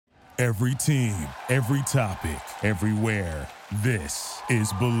Every team, every topic, everywhere. This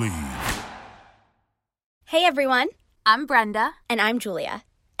is Believe. Hey everyone, I'm Brenda. and I'm Julia,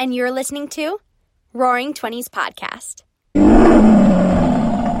 and you're listening to Roaring Twenties Podcast.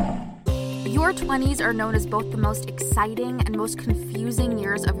 Your 20s are known as both the most exciting and most confusing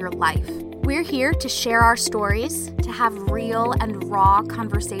years of your life. We're here to share our stories, To have real and raw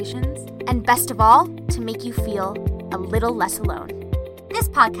conversations. and best of all, to make you feel a little less alone. This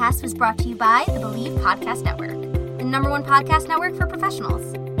podcast was brought to you by the Believe Podcast Network, the #1 podcast network for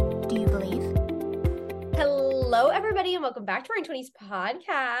professionals. Do you believe? Hello, everybody, and welcome back to Roaring Twenties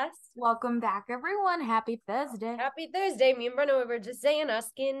Podcast. Welcome back, everyone. Happy Thursday. Happy Thursday. Me and Brenda were just saying our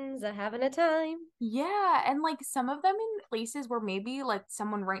skins are having a time. Yeah, and like some of them in places where maybe like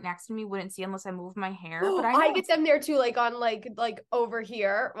someone right next to me wouldn't see unless I move my hair. But I know get them there too, like on like over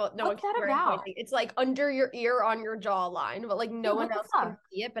here. Well, no, What's that about? It's like under your ear on your jawline, but like no Dude, one what the else can fuck?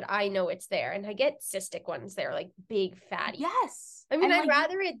 see it. But I know it's there, and I get cystic ones there, like big fatty. Yes. I mean, And, I'd like,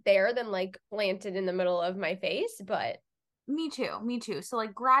 rather it there than like planted in the middle of my face, but Me too. So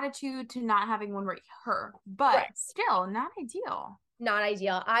like gratitude to not having one right here, but Right. still not ideal. not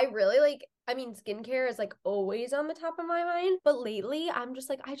ideal. I really skincare is like always on the top of my mind, but lately I'm just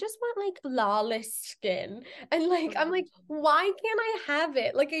like, I just want like flawless skin. And like, I'm like, why can't I have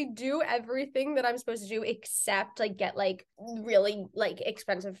it? Like, I do everything that I'm supposed to do except like get like really like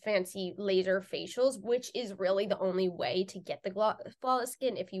expensive, fancy laser facials, which is really the only way to get the flawless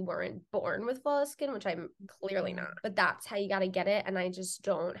skin if you weren't born with flawless skin, which I'm clearly not. But that's how you got to get it. And I just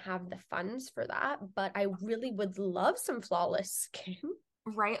don't have the funds for that. But I really would love some flawless skin.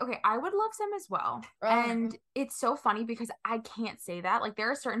 Right. Okay. I would love some as well. And it's so funny because I can't say that. Like,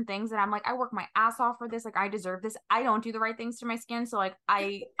 there are certain things that I'm like, I work my ass off for this. Like, I deserve this. I don't do the right things to my skin. So, like,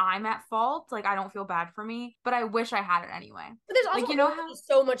 I'm at fault. Like, I don't feel bad for me, but I wish I had it anyway. But there's also Like, you know only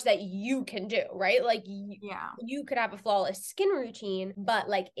so much that you can do, right? Like, Yeah. you could have a flawless skin routine, but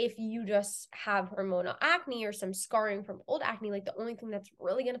like if you just have hormonal acne or some scarring from old acne, like the only thing that's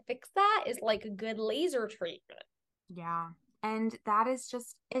really gonna fix that is like a good laser treatment. Yeah. And that is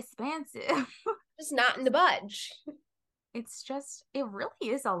just expansive. Just not in the budge. It's just, it really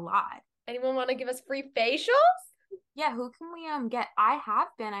is a lot. Anyone want to give us free facials? Yeah, who can we get? I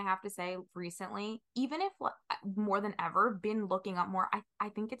have to say recently, even if more than ever, been looking up more. I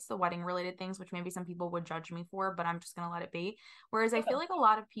think it's the wedding related things, which maybe some people would judge me for, but I'm just gonna let it be. Whereas I feel like a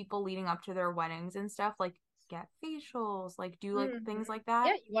lot of people leading up to their weddings and stuff, like get facials, like do like things like that.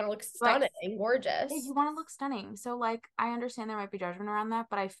 Yeah, you want to look stunning and gorgeous. Yeah, you want to look stunning. So like I understand there might be judgment around that,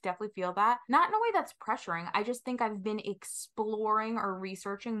 but I definitely feel that. Not in a way that's pressuring. I just think I've been exploring or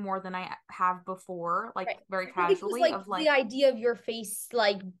researching more than I have before, like very casually. Like the idea of your face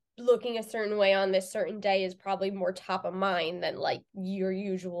like looking a certain way on this certain day is probably more top of mind than like your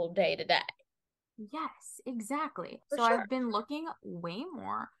usual day to day. Yes, exactly. For So sure. I've been looking way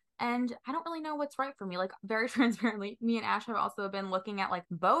more. And I don't really know what's right for me. Like, very transparently, me and Ash have also been looking at like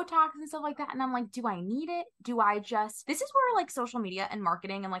Botox and stuff like that. And I'm like, do I need it? This is where like social media and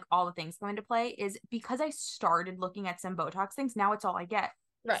marketing and like all the things come into play, is because I started looking at some Botox things. Now it's all I get.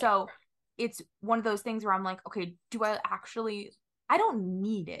 Right. So it's one of those things where I'm like, okay, I don't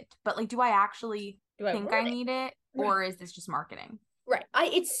need it, but like, do I actually think I need it? Or is this just marketing? Right.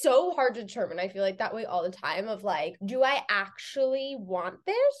 It's so hard to determine. I feel like that way all the time of like, do I actually want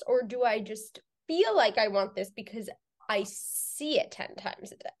this, or do I just feel like I want this because I see it 10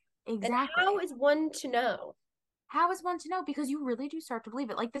 times a day? Exactly. And how is one to know? How is one to know? Because you really do start to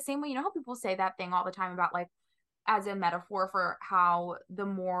believe it. Like the same way, you know how people say that thing all the time about like, as a metaphor for how the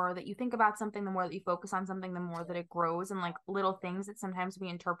more that you think about something, the more that you focus on something, the more that it grows, and like little things that sometimes we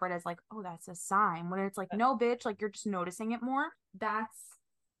interpret as like, oh, that's a sign, when it's like, no, bitch, like you're just noticing it more. That's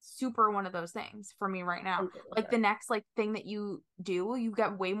super one of those things for me right now. Like the next like thing that you do, you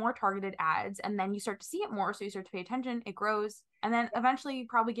get way more targeted ads, and then you start to see it more, so you start to pay attention, it grows, and then eventually you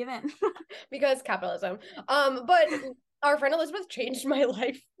probably give in. Because capitalism. But our friend Elizabeth changed my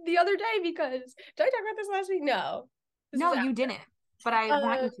life the other day because, did I talk about this last week? No. No, you didn't, but I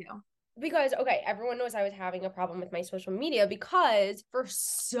want you to. Because, okay, everyone knows I was having a problem with my social media because for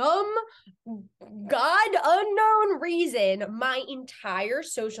some God unknown reason, my entire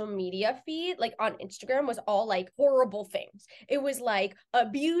social media feed, like on Instagram, was all like horrible things. It was like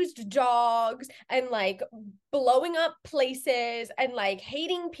abused dogs and like blowing up places and like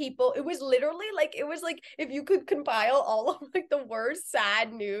hating people. It was literally like, if you could compile all of like the worst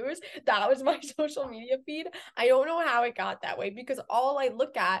sad news, that was my social media feed. I don't know how it got that way because all I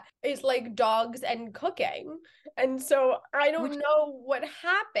look at is like dogs and cooking. And so I don't know what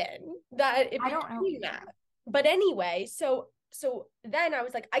happened that it I don't know became that. But anyway, so so then I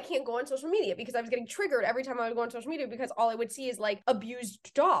was like, I can't go on social media because I was getting triggered every time I would go on social media because all I would see is like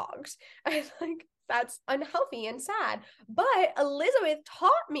abused dogs. And like, that's unhealthy and sad. But Elizabeth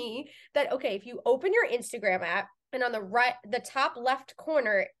taught me that, okay, if you open your Instagram app and on the top left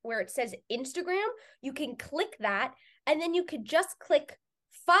corner where it says Instagram, you can click that and then you could just click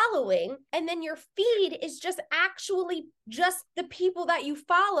following, and then your feed is just actually just the people that you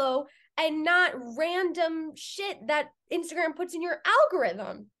follow and not random shit that Instagram puts in your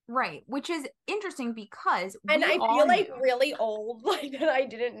algorithm. Right, which is interesting because and I feel like really old, like that I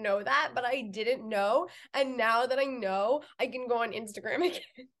didn't know that, but I didn't know, and now that I know, I can go on Instagram again.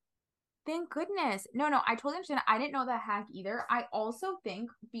 Thank goodness. No, I totally understand. I didn't know that hack either. I also think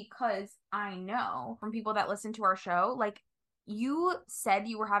because I know from people that listen to our show, like, you said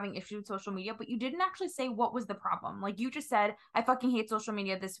you were having issues with social media, but you didn't actually say what was the problem. Like, you just said, I fucking hate social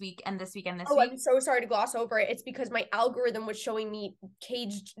media this week and this week and this week. I'm so sorry to gloss over it. It's because my algorithm was showing me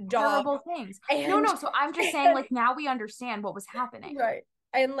caged dogs. Terrible things. No. So I'm just saying, like, now we understand what was happening. Right.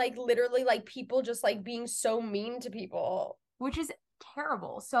 And like literally like people just like being so mean to people. Which is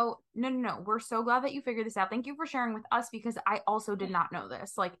terrible. So no. We're so glad that you figured this out. Thank you for sharing with us because I also did not know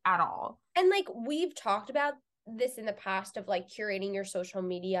this, like, at all. And like we've talked about this in the past of like curating your social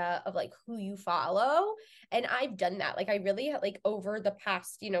media of like who you follow, and I've done that. Like I really like over the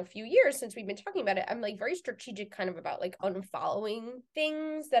past few years since we've been talking about it, I'm like very strategic kind of about like unfollowing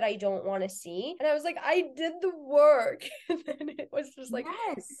things that I don't want to see. And I was like, I did the work and then it was just like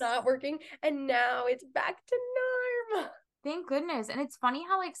not working, and now it's back to norm. Thank goodness. And it's funny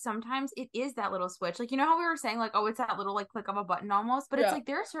how like sometimes it is that little switch. Like, how we were saying like, oh, it's that little like click of a button almost. But it's like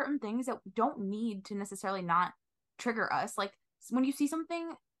there are certain things that don't need to necessarily not trigger us. Like when you see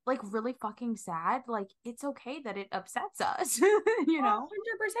something like really fucking sad, like it's okay that it upsets us. 100%.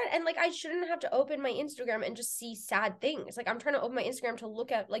 And like I shouldn't have to open my Instagram and just see sad things. Like I'm trying to open my Instagram to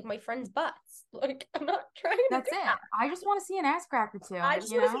look at like my friends' butts. Like I'm not trying to That's it. That. I just want to see an ass crack or two. I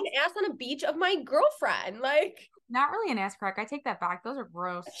just want to see an ass on a beach of my girlfriend. Like not really an ass crack. I take that back. Those are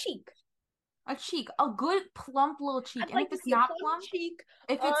gross. A cheek, a good plump little cheek. And if it's not plump,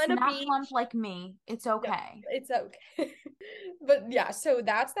 if it's not plump like me, it's okay. No, it's okay. But yeah, so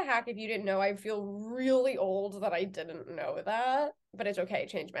that's the hack. If you didn't know, I feel really old that I didn't know that. But it's okay. It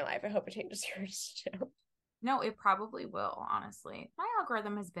changed my life. I hope it changes yours too. No, it probably will, honestly. My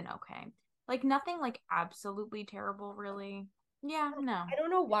algorithm has been okay. Like nothing like absolutely terrible, really. Yeah, no. I don't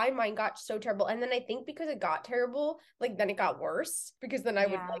know why mine got so terrible. And then I think because it got terrible, like then it got worse because then I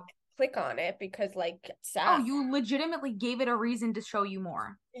would like click on it because like sad. Oh, you legitimately gave it a reason to show you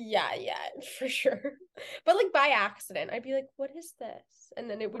more. Yeah, for sure. But like by accident, I'd be like, what is this? And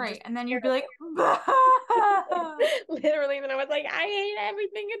then it would and then you'd be like literally, and then I was like, I hate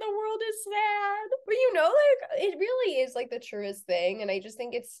everything in the world is sad. But like it really is like the truest thing. And I just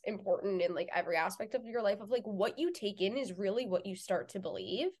think it's important in like every aspect of your life of like what you take in is really what you start to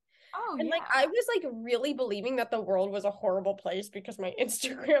believe. Oh, and like I was like really believing that the world was a horrible place because my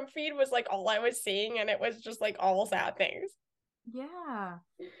Instagram feed was like all I was seeing, and it was just like all sad things. Yeah.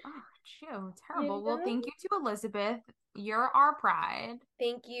 Oh, chew. Terrible. Well, thank you to Elizabeth. You're our pride.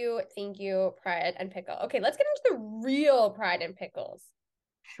 Thank you, Pride and Pickle. Okay, let's get into the real Pride and Pickles.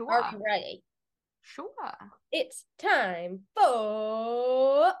 Sure. Are we ready? Sure. It's time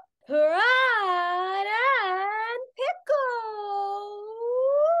for Pride and Pickle.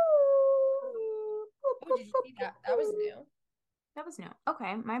 Oh, did you see that? That was new.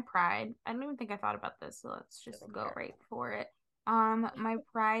 Okay, my pride. I don't even think I thought about this, so let's just go right for it. My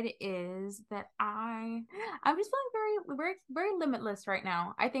pride is that I'm just feeling very, very, very limitless right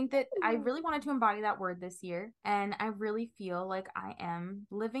now. I think that I really wanted to embody that word this year, and I really feel like I am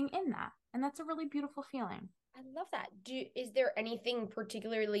living in that, and that's a really beautiful feeling. I love that. Is there anything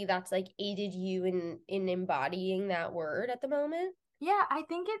particularly that's like aided you in embodying that word at the moment? Yeah, I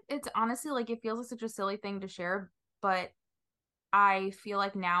think it's honestly like it feels like such a silly thing to share, but I feel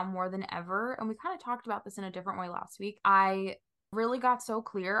like now more than ever, and we kind of talked about this in a different way last week, I really got so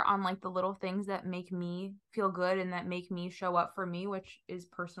clear on like the little things that make me feel good and that make me show up for me, which is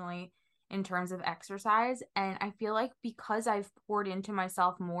personally in terms of exercise. And I feel like because I've poured into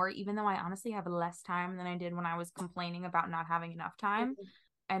myself more, even though I honestly have less time than I did when I was complaining about not having enough time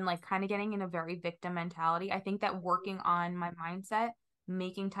and like kind of getting in a very victim mentality, I think that working on my mindset,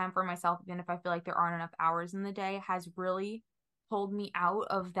 making time for myself, even if I feel like there aren't enough hours in the day, has really pulled me out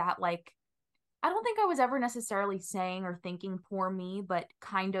of that. Like, I don't think I was ever necessarily saying or thinking poor me, but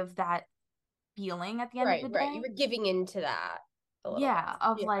kind of that feeling at the end of the day. Right. You were giving into that.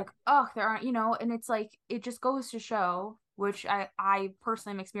 Like, oh, there aren't, and it's like, it just goes to show, which I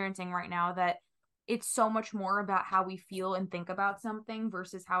personally am experiencing right now, that it's so much more about how we feel and think about something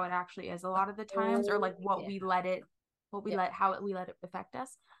versus how it actually is a lot of the times, or like what we let it we let it affect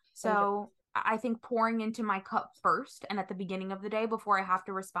us. So I think pouring into my cup first and at the beginning of the day before I have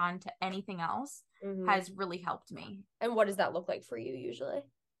to respond to anything else has really helped me. And what does that look like for you usually?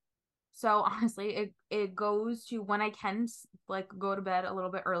 So honestly, it goes to when I can like go to bed a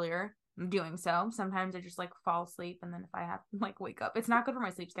little bit earlier. I'm doing so. Sometimes I just like fall asleep, and then if I have like wake up, it's not good for my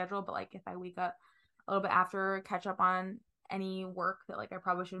sleep schedule, but like if I wake up a little bit after, catch up on any work that like I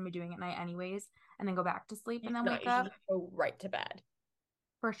probably shouldn't be doing at night anyways, and then go back to sleep and then wake up. Go right to bed.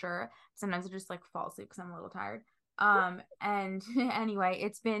 For sure. Sometimes I just like fall asleep because I'm a little tired. And anyway,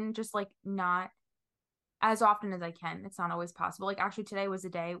 it's been just like not as often as I can. It's not always possible. Like actually today was a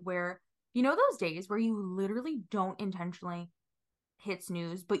day where, you know, those days where you literally don't intentionally hit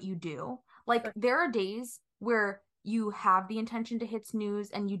snooze, but you do. Like there are days where you have the intention to hit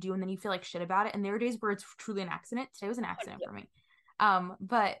snooze and you do, and then you feel like shit about it. And there are days where it's truly an accident. Today was an accident for me.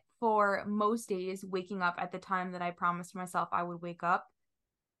 But for most days, waking up at the time that I promised myself I would wake up,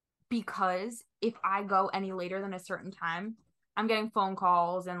 because if I go any later than a certain time, I'm getting phone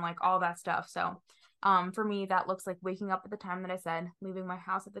calls and like all that stuff. So for me, that looks like waking up at the time that I said, leaving my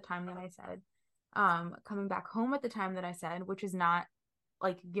house at the time that I said, coming back home at the time that I said, which is not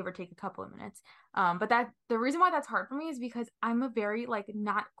like give or take a couple of minutes. But that the reason why that's hard for me is because I'm a very like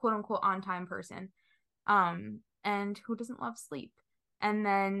not quote unquote on time person. And who doesn't love sleep? And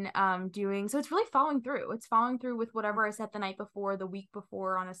then doing so it's really following through. It's following through with whatever I set the night before, the week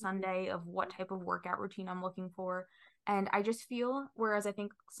before on a Sunday of what type of workout routine I'm looking for. And I just feel, whereas I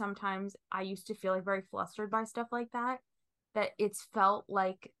think sometimes I used to feel like very flustered by stuff like that it's felt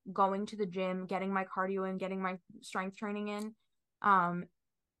like going to the gym, getting my cardio in, getting my strength training in,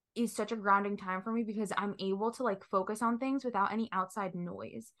 is such a grounding time for me because I'm able to like focus on things without any outside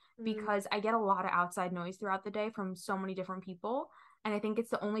noise, because I get a lot of outside noise throughout the day from so many different people. And I think it's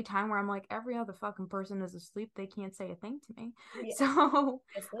the only time where I'm like, every other fucking person is asleep. They can't say a thing to me. Yeah. So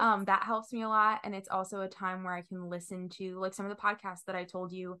that helps me a lot. And it's also a time where I can listen to like some of the podcasts that I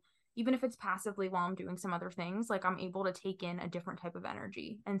told you, even if it's passively while I'm doing some other things, like I'm able to take in a different type of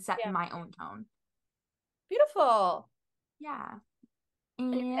energy and set my own tone. Beautiful. Yeah.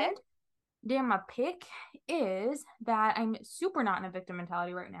 And damn, my pick is that I'm super not in a victim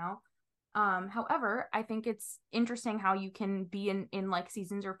mentality right now. However, I think it's interesting how you can be in like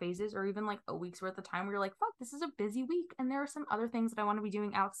seasons or phases or even like a week's worth of time where you're like, fuck, this is a busy week and there are some other things that I want to be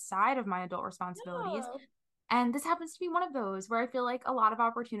doing outside of my adult responsibilities. Yeah. And this happens to be one of those where I feel like a lot of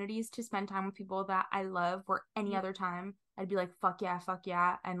opportunities to spend time with people that I love, where any other time I'd be like, fuck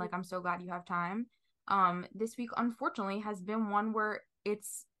yeah. And like, I'm so glad you have time. This week, unfortunately, has been one where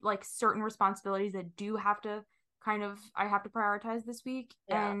it's like certain responsibilities that do have to I have to prioritize this week.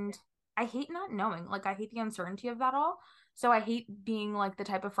 Yeah. And I hate not knowing, like I hate the uncertainty of that all. So I hate being like the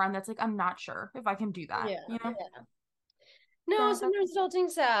type of friend that's like, I'm not sure if I can do that. Yeah. You know? Yeah. No, so sometimes adulting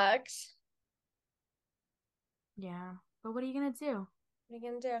sucks. Yeah. But what are you going to do? What are you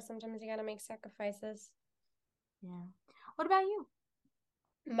going to do? Sometimes you got to make sacrifices. Yeah. What about you?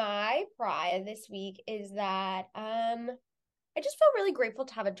 My pride this week is that I just feel really grateful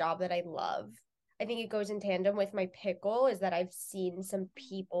to have a job that I love. I think it goes in tandem with my pickle is that I've seen some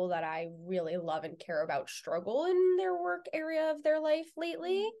people that I really love and care about struggle in their work area of their life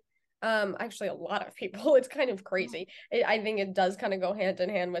lately. Actually a lot of people. It's kind of crazy. I think it does kind of go hand in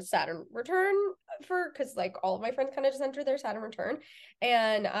hand with Saturn return because like all of my friends kind of just enter their Saturn return,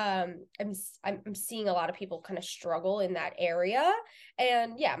 and I'm seeing a lot of people kind of struggle in that area.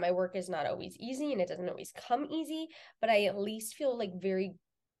 And yeah, my work is not always easy and it doesn't always come easy, but I at least feel like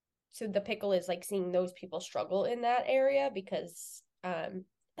so the pickle is like seeing those people struggle in that area, because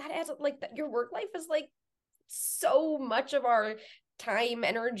that adds up, like that your work life is like so much of our time,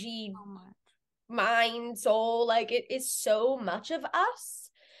 energy, mind, soul, like it is so much of us.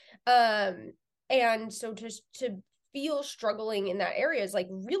 And so just to feel struggling in that area is like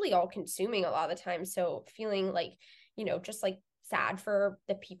really all consuming a lot of the time. So feeling like, you know, just like sad for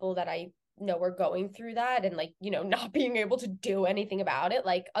the people that I know are going through that, and like, you know, not being able to do anything about it,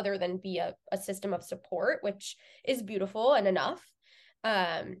 like other than be a system of support, which is beautiful and enough.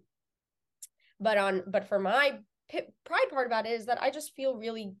 But for my pride part about it is that I just feel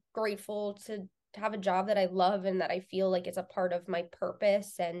really grateful to have a job that I love and that I feel like it's a part of my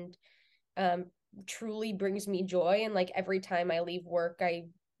purpose and truly brings me joy. And like every time I leave work, I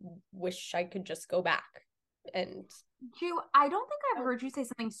wish I could just go back. And Ju, I don't think I've heard you say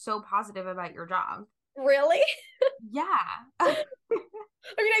something so positive about your job. Really? Yeah.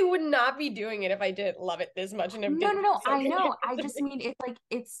 I mean, I would not be doing it if I didn't love it this much and if No, didn't no, feel no. so I know. I connected to just me. mean it's like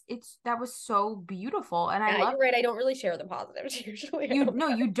it's that was so beautiful, and I Yeah, love you're right. I don't really share the positives usually. I you. don't No,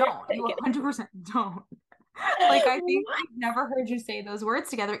 you share don't. You negative. 100% don't. Like I think I've never heard you say those words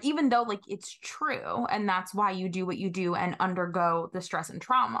together, even though like it's true, and that's why you do what you do and undergo the stress and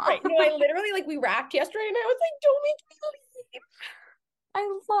trauma. Right. No, I literally like we wrapped yesterday and I was like, don't make me leave.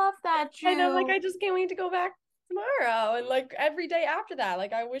 I love that, And I'm like, Jew. I just can't wait to go back tomorrow. And like every day after that,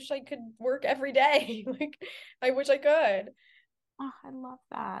 like I wish I could work every day. Like I wish I could. Oh, I love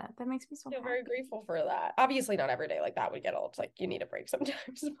that. That makes me so I feel very happy. grateful for that. Obviously, not every day like that would get old. It's like you need a break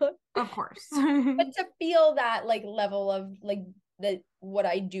sometimes, but Of course. to feel that like level of like that what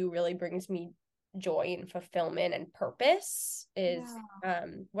I do really brings me joy and fulfillment and purpose is Yeah.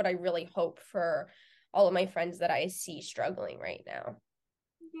 what I really hope for all of my friends that I see struggling right now.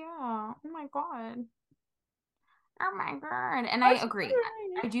 Yeah. Oh my God. Oh my God. And I That's agree.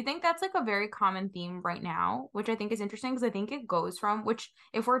 I do think that's like a very common theme right now, which I think is interesting because I think it goes from which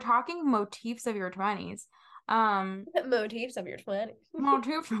if we're talking motifs of your 20s, motifs of your 20s.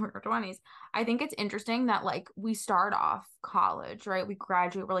 motifs of your 20s, I think it's interesting that like we start off college, right? We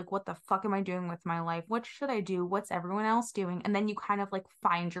graduate, we're like, what the fuck am I doing with my life? What should I do? What's everyone else doing? And then you kind of like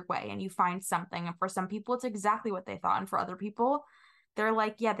find your way and you find something. And for some people, it's exactly what they thought. And for other people, they're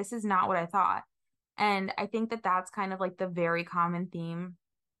like, yeah, this is not what I thought. And I think that that's kind of like the very common theme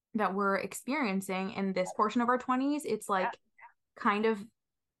that we're experiencing in this portion of our 20s. It's Yeah. like kind of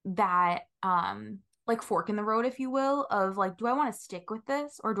that like fork in the road, if you will, of like, do I want to stick with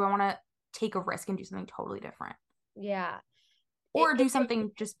this or do I want to take a risk and do something totally different? Yeah. Or do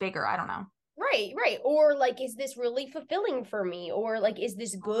something just bigger? I don't know. Right, right. Or like, is this really fulfilling for me? Or like, is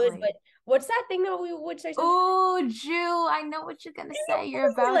this good? Totally. But what's that thing that we would say sometimes? Oh, Jew, I know what you're gonna say. You're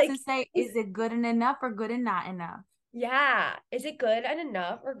about Like, to say, is it good and enough or good and not enough? yeah, is it good and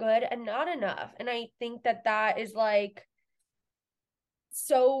enough or good and not enough? And I think that that is like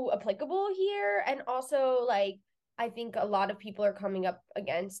so applicable here. And also, like, I think a lot of people are coming up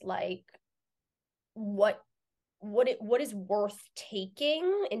against like what what is worth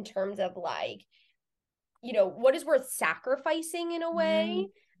taking in terms of like, you know, what is worth sacrificing in a way.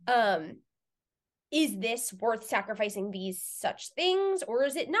 Mm, Um, is this worth sacrificing these such things or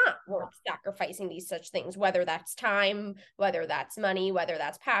is it not worth sacrificing these such things, whether that's time, whether that's money, whether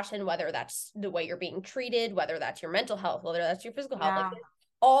that's passion, whether that's the way you're being treated, whether that's your mental health, whether that's your physical health, like yeah,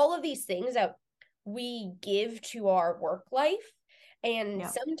 all of these things that we give to our work life. And yeah,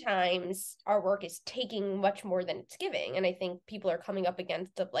 sometimes our work is taking much more than it's giving. And I think people are coming up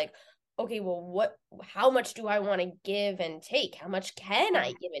against of like, okay, well, how much do I want to give and take? How much can yeah,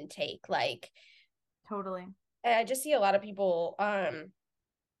 I give and take? Like, totally. I just see a lot of people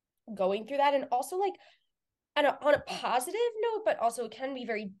going through that, and also like on a positive note, but also it can be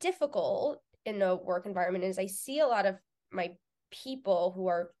very difficult in a work environment. Is I see a lot of my people who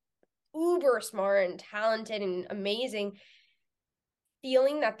are uber smart and talented and amazing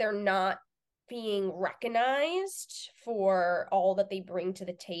feeling that they're not being recognized for all that they bring to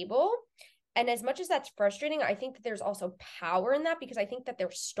the table. And as much as that's frustrating, I think that there's also power in that because I think that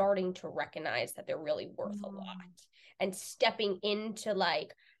they're starting to recognize that they're really worth a lot Mm, and stepping into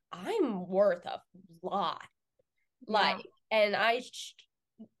like, I'm worth a lot. Like, yeah. and I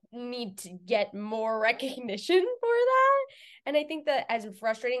need to get more recognition for that. And I think that as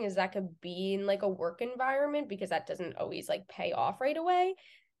frustrating as that could be in like a work environment, because that doesn't always like pay off right away,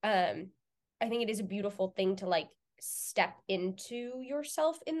 I think it is a beautiful thing to like step into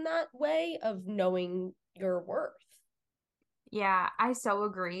yourself in that way of knowing your worth. Yeah, I so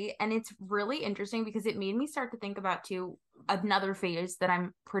agree. And it's really interesting because it made me start to think about too another phase that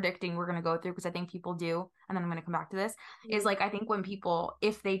I'm predicting we're going to go through because I think people do, and then I'm going to come back to this, is like I think when people,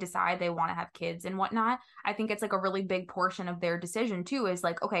 if they decide they want to have kids and whatnot, I think it's like a really big portion of their decision too is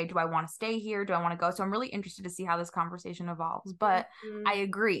like, okay, do I want to stay here? Do I want to go? So I'm really interested to see how this conversation evolves. But I Mm-hmm.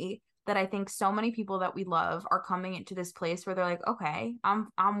 agree that I think so many people that we love are coming into this place where they're like, okay,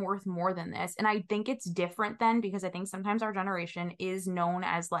 I'm worth more than this. And I think it's different then because I think sometimes our generation is known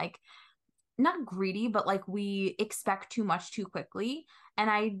as like not greedy, but like we expect too much too quickly. And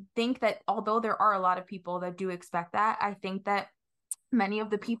I think that although there are a lot of people that do expect that, I think that many of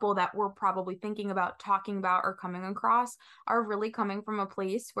the people that we're probably thinking about talking about or coming across are really coming from a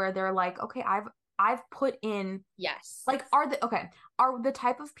place where they're like, okay, I've put in Yes. like are the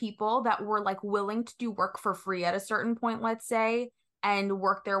type of people that were like willing to do work for free at a certain point, let's say, and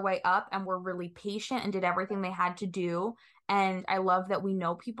work their way up and were really patient and did everything they had to do. And I love that we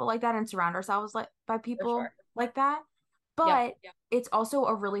know people like that and surround ourselves like by For people sure. like that. Yep. But it's also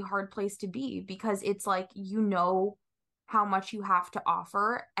a really hard place to be because it's like you know how much you have to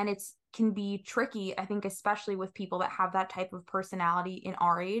offer. And it's can be tricky, I think, especially with people that have that type of personality in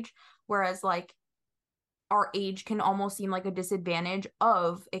our age, whereas like our age can almost seem like a disadvantage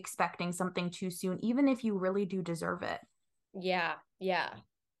of expecting something too soon, even if you really do deserve it. Yeah, 100%.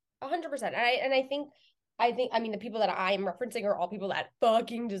 And I mean, the people that I am referencing are all people that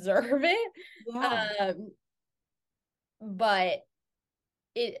fucking deserve it. Yeah. But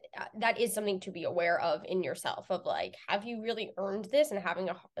that is something to be aware of in yourself, of like, have you really earned this, and having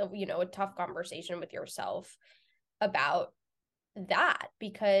a tough conversation with yourself about that,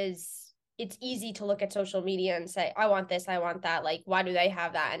 because it's easy to look at social media and say, I want this, I want that, like, why do they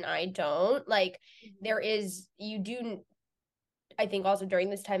have that and I don't? Like, I think also during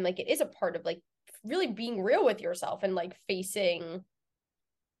this time, like, it is a part of like really being real with yourself and like facing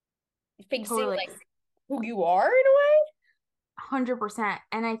Totally. like who you are in a way. 100%.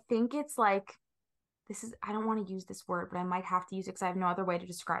 And I think it's like, I don't want to use this word, but I might have to use it because I have no other way to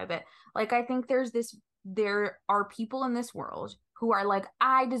describe it. Like, I think there are people in this world who are like,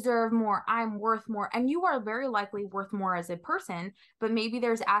 I deserve more, I'm worth more. And you are very likely worth more as a person, but maybe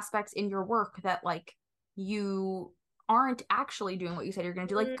there's aspects in your work that like you aren't actually doing what you said you're going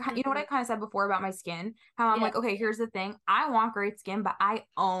to do. Like, you know what I kind of said before about my skin, how I'm like, okay, here's the thing. I want great skin, but I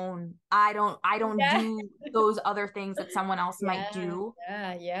don't do those other things that someone else might do.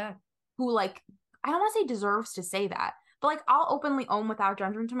 Yeah. Who like, I don't want to say deserves to say that, but like, I'll openly own without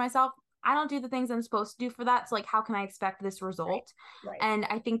judgment to myself, I don't do the things I'm supposed to do for that. So like, how can I expect this result? Right. And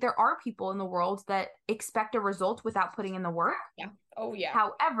I think there are people in the world that expect a result without putting in the work. Yeah. Oh yeah.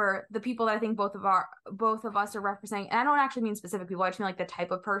 However, the people that I think both of us are representing, and I don't actually mean specific people, I just mean like the type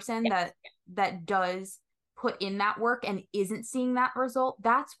of person that does put in that work and isn't seeing that result.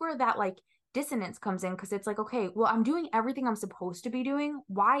 That's where that like dissonance comes in, because it's like, okay, well, I'm doing everything I'm supposed to be doing.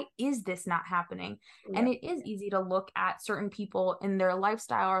 Why is this not happening? Yeah. And it is easy to look at certain people in their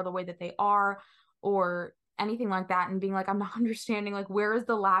lifestyle or the way that they are or anything like that and being like, I'm not understanding, like, where is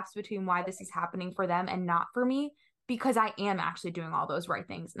the lapse between why this is happening for them and not for me, because I am actually doing all those right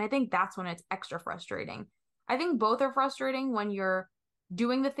things. And I think that's when it's extra frustrating. I think both are frustrating when you're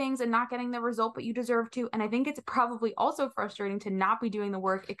doing the things and not getting the result, but you deserve to. And I think it's probably also frustrating to not be doing the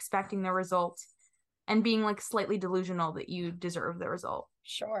work, expecting the result, and being like slightly delusional that you deserve the result.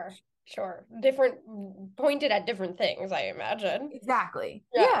 Sure. Different, pointed at different things, I imagine. Exactly.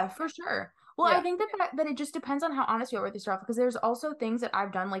 Yeah, for sure. Well, I think that it just depends on how honest you are with yourself, because there's also things that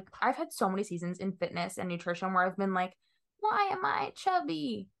I've done. Like, I've had so many seasons in fitness and nutrition where I've been like, why am I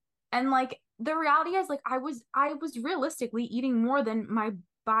chubby? And like, the reality is, like, I was realistically eating more than my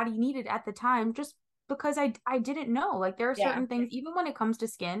body needed at the time, just because I didn't know. Like, there are certain things, even when it comes to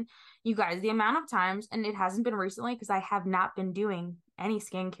skin, you guys, the amount of times, and it hasn't been recently because I have not been doing any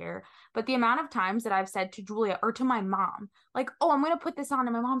skincare, but the amount of times that I've said to Julia or to my mom, like, oh, I'm gonna put this on,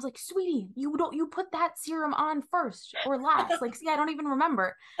 and my mom's like, sweetie, you put that serum on first or last. Like, see, I don't even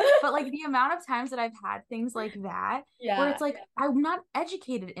remember. But like, the amount of times that I've had things like that, where it's like, I'm not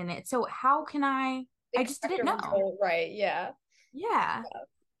educated in it, so how can I just didn't know. Right. Yeah,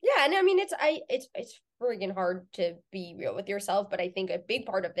 and I mean, it's friggin' hard to be real with yourself, but I think a big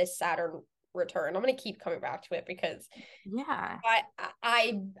part of this Saturn return, I'm gonna keep coming back to it because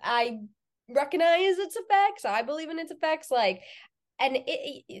I recognize its effects. I believe in its effects. Like, and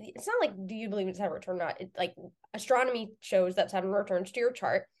it's not like, do you believe in Saturn return or not? It, like, astronomy shows that Saturn returns to your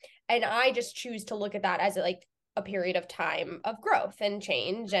chart, and I just choose to look at that as like a period of time of growth and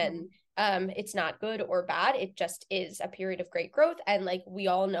change. And it's not good or bad, it just is a period of great growth. And like, we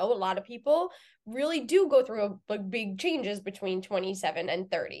all know, a lot of people really do go through like big changes between 27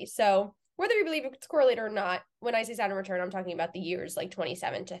 and 30. So whether you believe it's correlated or not, when I say Saturn return, I'm talking about the years like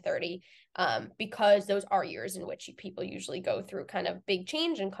 27 to 30, because those are years in which people usually go through kind of big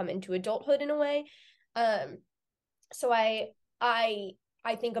change and come into adulthood in a way. So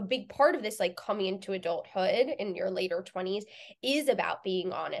I think a big part of this, like, coming into adulthood in your later 20s, is about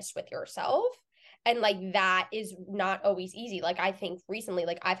being honest with yourself. And like, that is not always easy. Like, I think recently,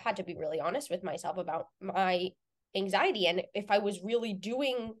 like, I've had to be really honest with myself about my anxiety and if I was really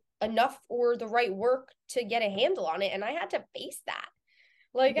doing enough or the right work to get a handle on it. And I had to face that.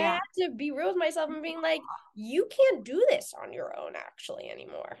 Like, I had to be real with myself and being like, you can't do this on your own actually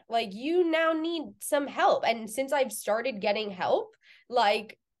anymore. Like, you now need some help. And since I've started getting help,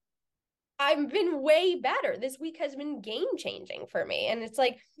 like, I've been way better. This week has been game changing for me. And it's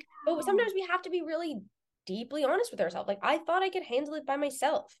like, but sometimes we have to be really deeply honest with ourselves. Like, I thought I could handle it by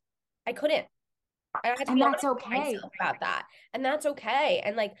myself. I couldn't. I had to be honest with myself about that. And that's okay.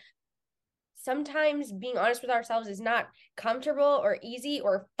 And like, sometimes being honest with ourselves is not comfortable or easy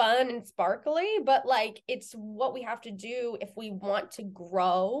or fun and sparkly, but like it's what we have to do if we want to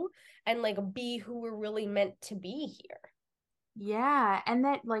grow and like be who we're really meant to be here. Yeah, and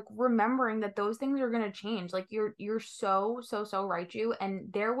that like remembering that those things are gonna change. Like you're so right, Ju.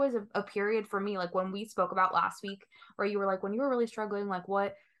 And there was a period for me, like when we spoke about last week, where you were like when you were really struggling, like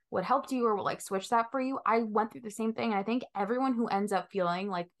what helped you or what like switched that for you. I went through the same thing. And I think everyone who ends up feeling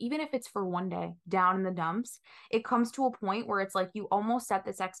like, even if it's for one day down in the dumps, it comes to a point where it's like you almost set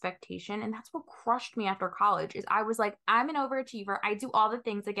this expectation. And that's what crushed me after college is I was like, I'm an overachiever. I do all the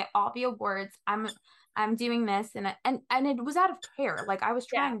things. I get all the awards. I'm doing this and it was out of care. Like I was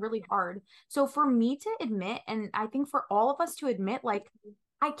trying really hard. So for me to admit, and I think for all of us to admit, like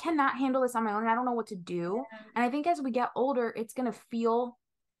I cannot handle this on my own and I don't know what to do. And I think as we get older, it's going to feel,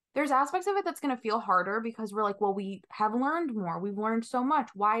 there's aspects of it that's going to feel harder because we're like, well, we have learned more. We've learned so much.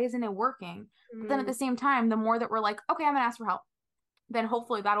 Why isn't it working? But then at the same time, the more that we're like, okay, I'm going to ask for help, then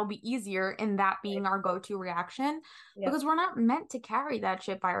hopefully that'll be easier in that being our go-to reaction because we're not meant to carry that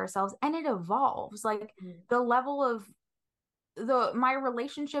shit by ourselves and it evolves. Like the level of my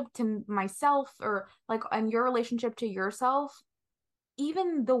relationship to myself or like and your relationship to yourself,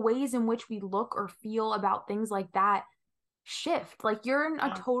 even the ways in which we look or feel about things like that shift. Like you're in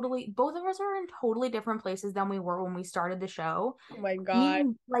a totally, both of us are in totally different places than we were when we started the show. Oh my God.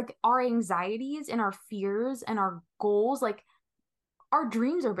 Meaning like our anxieties and our fears and our goals, like our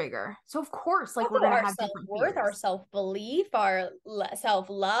dreams are bigger. So of course, like we're going to have different self-worth, our self-belief, our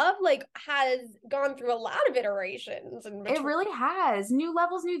self-love, like has gone through a lot of iterations. And it really has. New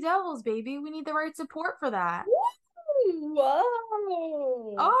levels, new devils, baby. We need the right support for that. Whoa.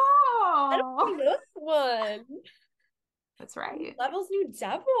 Oh. I don't know this one. That's right. New levels, new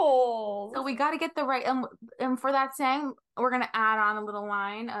devils. So we got to get the right, and for that saying, we're going to add on a little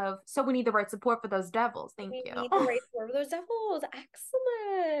line of, so we need the right support for those devils. Thank you. We need the right support for those devils.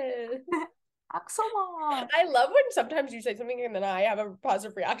 Excellent. Excellent. I love when sometimes you say something and then I have a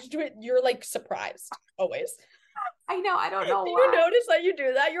positive reaction to it. You're like surprised always. I know. I don't know do why. You notice that you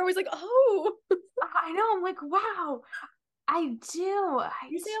do that? You're always like, oh. I know. I'm like, wow. I do.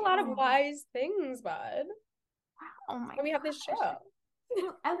 You say a lot of wise things, bud. Oh my God. We have this show.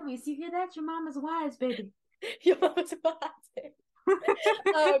 Eloise, you hear that? Your mama's wise, baby. Your mama's wise.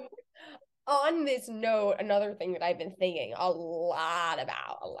 On this note, another thing that I've been thinking a lot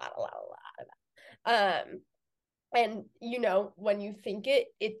about. And you know, when you think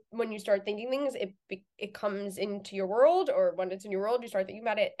when you start thinking things, it comes into your world, or when it's in your world, you start thinking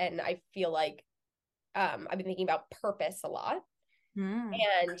about it. And I feel like I've been thinking about purpose a lot.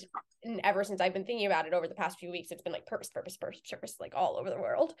 And ever since I've been thinking about it over the past few weeks, it's been like purpose, like all over the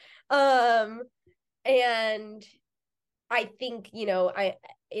world. And I think, you know,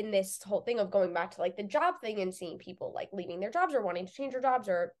 in this whole thing of going back to like the job thing and seeing people like leaving their jobs or wanting to change their jobs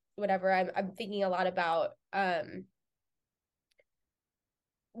or whatever, I'm thinking a lot about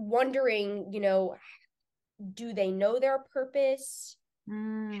wondering, you know, do they know their purpose?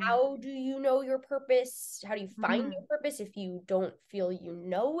 How do you know your purpose? How do you find your purpose if you don't feel you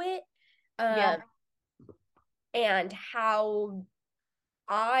know it? And how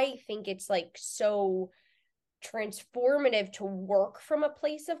I think it's like so transformative to work from a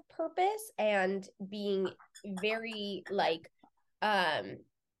place of purpose and being very like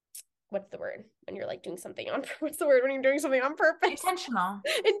what's the word when you're like doing something on what's the word when you're doing something on purpose? Intentional.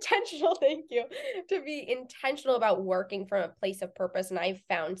 Thank you. To be intentional about working from a place of purpose. And I've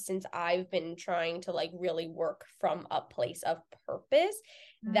found since I've been trying to like really work from a place of purpose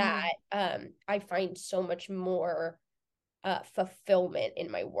that I find so much more fulfillment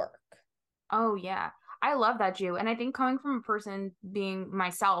in my work. Oh yeah, I love that, Ju. And I think coming from a person being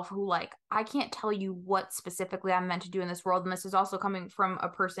myself who like, I can't tell you what specifically I'm meant to do in this world. And this is also coming from a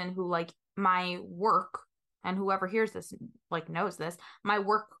person who like my work, and whoever hears this like knows this, my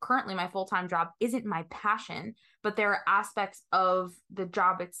work currently, my full-time job isn't my passion, but there are aspects of the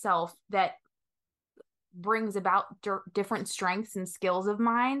job itself that brings about different strengths and skills of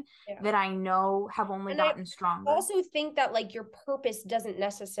mine that I know have only gotten stronger. I also think that like your purpose doesn't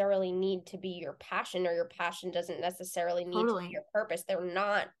necessarily need to be your passion, or your passion doesn't necessarily need to be your purpose. They're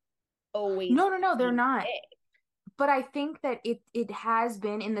not always no, they're not. But I think that it has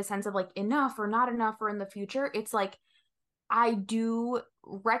been in the sense of like enough or not enough, or in the future, it's like I do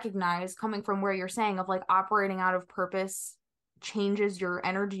recognize, coming from where you're saying of like operating out of purpose changes your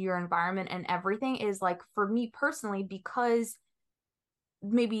energy, your environment, and everything, is like for me personally, because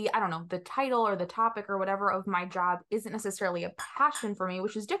maybe, I don't know, the title or the topic or whatever of my job isn't necessarily a passion for me,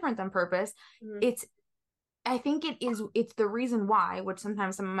 which is different than purpose. I think it's the reason why, which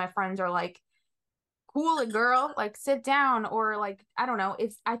sometimes some of my friends are like, cool it, girl, like sit down, or like I don't know.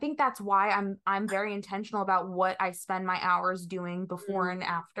 I think that's why I'm very intentional about what I spend my hours doing before and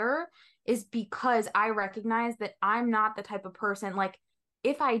after, is because I recognize that I'm not the type of person, like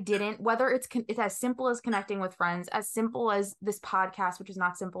if I didn't, whether it's as simple as connecting with friends, as simple as this podcast, which is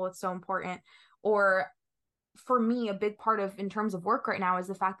not simple, it's so important, or for me, a big part of in terms of work right now is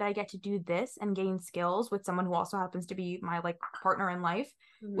the fact that I get to do this and gain skills with someone who also happens to be my like partner in life,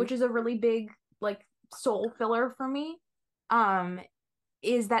 which is a really big like soul filler for me.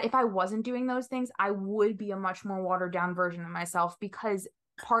 Is that if I wasn't doing those things, I would be a much more watered down version of myself, because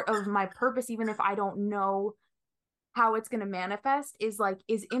part of my purpose, even if I don't know how it's going to manifest, is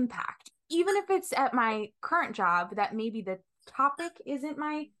impact. Even if it's at my current job, that maybe the topic isn't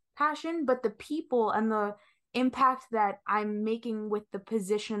my passion, but the people and the impact that I'm making with the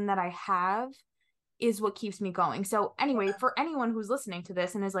position that I have is what keeps me going. So anyway, for anyone who's listening to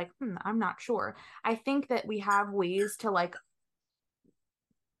this and is like, I'm not sure, I think that we have ways to like,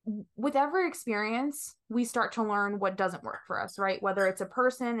 with every experience, we start to learn what doesn't work for us, right? Whether it's a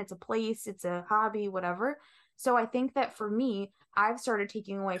person, it's a place, it's a hobby, whatever. So I think that for me, I've started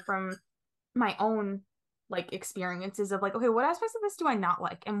taking away from my own like experiences of like, okay, what aspects of this do I not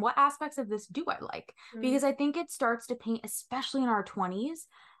like? And what aspects of this do I like? Because I think it starts to paint, especially in our 20s,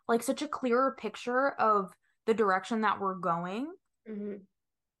 like such a clearer picture of the direction that we're going,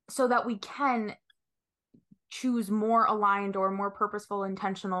 so that we can choose more aligned or more purposeful,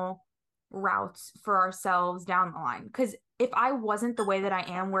 intentional routes for ourselves down the line. Because if I wasn't the way that I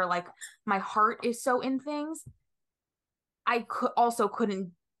am, where like my heart is so in things, I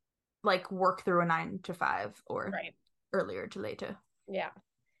couldn't like work through a 9 to 5 or earlier to later. Yeah.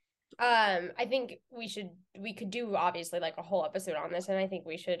 I think we could do obviously like a whole episode on this, and I think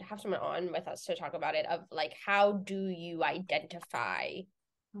we should have someone on with us to talk about it, of like, how do you identify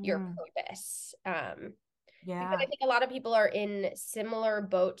your purpose? Because I think a lot of people are in similar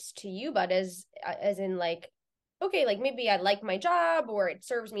boats to you, but as in like, okay, like maybe I like my job or it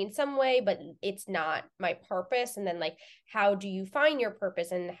serves me in some way, but it's not my purpose. And then like, how do you find your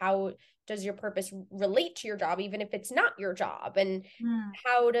purpose, and how does your purpose relate to your job, even if it's not your job? And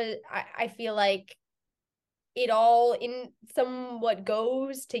how do I feel like it all in somewhat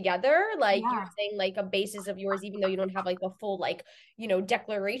goes together, like you're saying, like a basis of yours, even though you don't have like the full like, you know,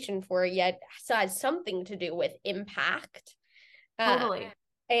 declaration for it yet, has something to do with impact. Totally.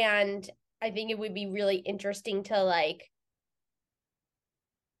 And I think it would be really interesting to like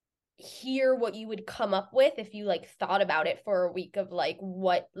hear what you would come up with if you like thought about it for a week, of like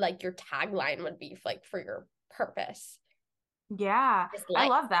what like your tagline would be like for your purpose. Yeah, I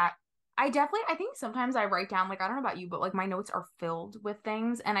love that. I think sometimes I write down, like, I don't know about you, but like my notes are filled with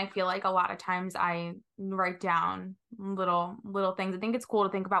things. And I feel like a lot of times I write down little things. I think it's cool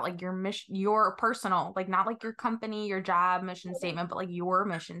to think about like your mission, your personal, like not like your company, your job mission statement, but like your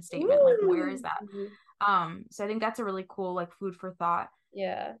mission statement. Like, where is that? So I think that's a really cool, like, food for thought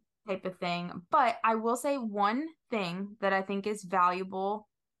type of thing. But I will say one thing that I think is valuable,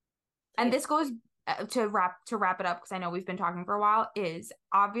 and this goes to wrap it up, because I know we've been talking for a while, is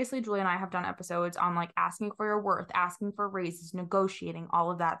obviously Julia and I have done episodes on like asking for your worth, asking for raises, negotiating,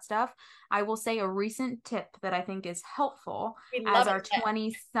 all of that stuff. I will say a recent tip that I think is helpful as our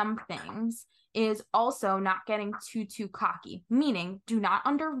 20 somethings is also not getting too cocky, meaning do not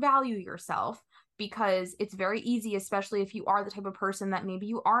undervalue yourself, because it's very easy, especially if you are the type of person that maybe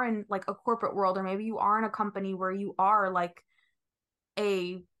you are in like a corporate world, or maybe you are in a company where you are like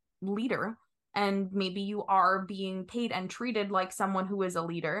a leader, and maybe you are being paid and treated like someone who is a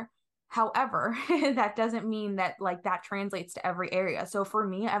leader. However, that doesn't mean that like that translates to every area. So for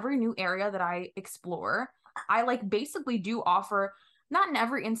me, every new area that I explore, I like basically do offer, not in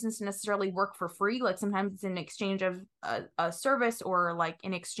every instance necessarily work for free. Like sometimes it's in exchange of a service, or like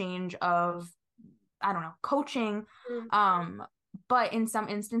in exchange of, I don't know, coaching. But in some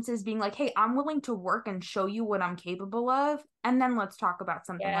instances being like, hey, I'm willing to work and show you what I'm capable of, and then let's talk about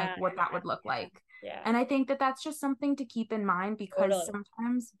something like what that would look like. And I think that that's just something to keep in mind, because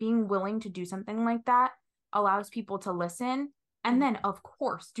sometimes being willing to do something like that allows people to listen. And then, of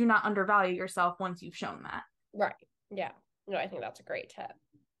course, do not undervalue yourself once you've shown that. Right. Yeah. No, I think that's a great tip.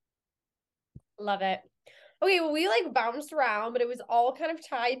 Love it. Okay, well, we like bounced around, but it was all kind of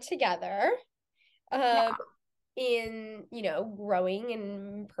tied together. In, you know, growing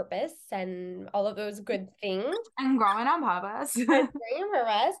and purpose and all of those good things. And growing on purpose.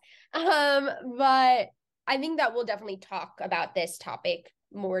 But I think that we'll definitely talk about this topic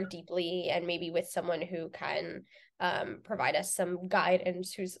more deeply, and maybe with someone who can provide us some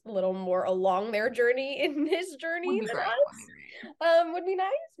guidance, who's a little more along their journey in this journey than us. would be nice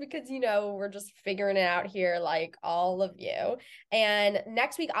because, we're just figuring it out here, like all of you. And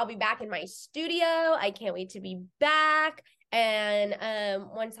next week I'll be back in my studio. I can't wait to be back. And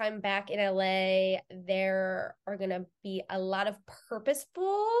once I'm back in LA, there are going to be a lot of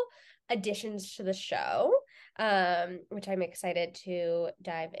purposeful additions to the show, which I'm excited to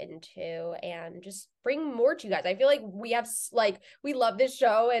dive into and just bring more to you guys. I feel like we love this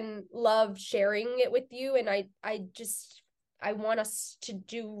show and love sharing it with you. And I want us to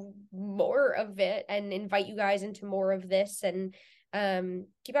do more of it and invite you guys into more of this and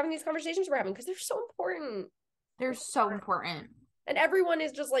keep having these conversations we're having because they're so important. They're so important. And everyone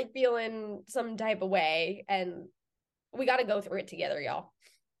is just like feeling some type of way and we got to go through it together, y'all.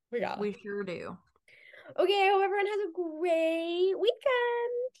 We sure do. Okay, I hope everyone has a great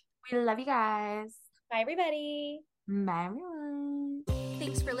weekend. We love you guys. Bye, everybody. Bye, everyone.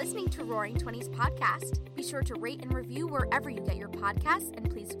 Thanks for listening to Roaring 20s podcast. Be sure to rate and review wherever you get your podcasts, and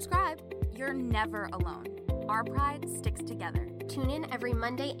please subscribe. You're never alone. Our pride sticks together. Tune in every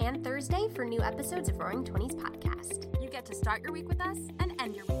Monday and Thursday for new episodes of Roaring 20s podcast. You get to start your week with us and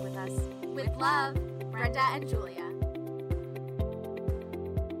end your week with us. With love, Brenda and Julia.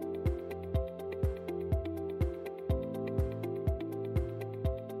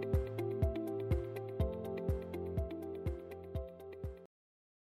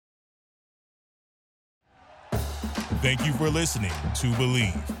 Thank you for listening to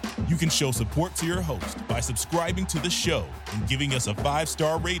Believe. You can show support to your host by subscribing to the show and giving us a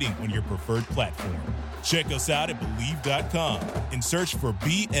 5-star rating on your preferred platform. Check us out at Believe.com and search for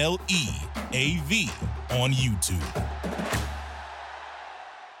BLEAV on YouTube.